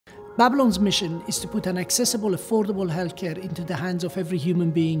Babylon's mission is to put an accessible, affordable healthcare into the hands of every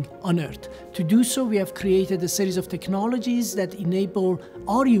human being on Earth. To do so, we have created a series of technologies that enable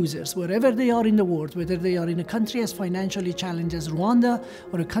our users, wherever they are in the world, whether they are in a country as financially challenged as Rwanda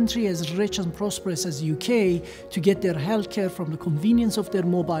or a country as rich and prosperous as UK, to get their healthcare from the convenience of their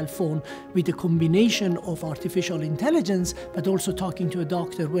mobile phone with a combination of artificial intelligence, but also talking to a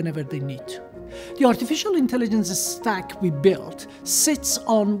doctor whenever they need to. The artificial intelligence stack we built sits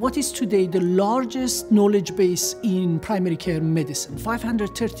on what is today the largest knowledge base in primary care medicine,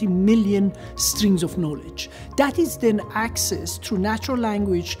 530 million strings of knowledge. That is then accessed through natural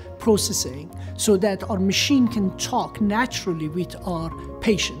language processing so that our machine can talk naturally with our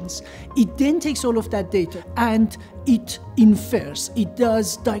patients. It then takes all of that data and it infers, it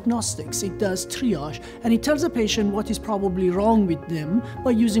does diagnostics, it does triage, and it tells the patient what is probably wrong with them by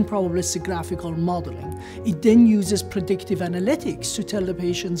using probabilistic graphical modeling. It then uses predictive analytics to tell the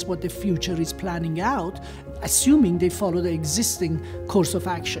patients what the future is planning out, assuming they follow the existing course of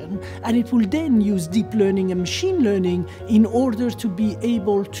action. And it will then use deep learning and machine learning in order to be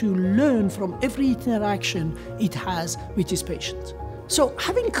able to learn from every interaction it has with its patients. So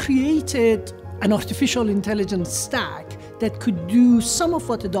having created an artificial intelligence stack that could do some of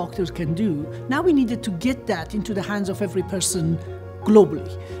what a doctor can do, now we needed to get that into the hands of every person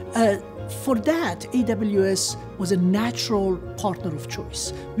globally. For that, AWS was a natural partner of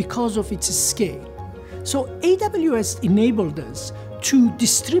choice because of its scale. So AWS enabled us to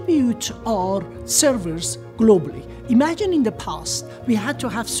distribute our servers globally. Imagine in the past, we had to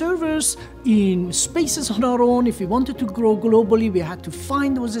have servers in spaces on our own. If we wanted to grow globally, we had to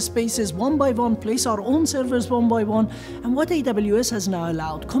find those spaces one by one, place our own servers one by one. And what AWS has now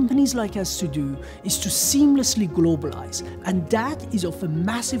allowed companies like us to do is to seamlessly globalize. And that is of a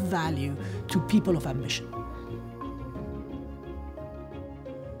massive value to people of ambition.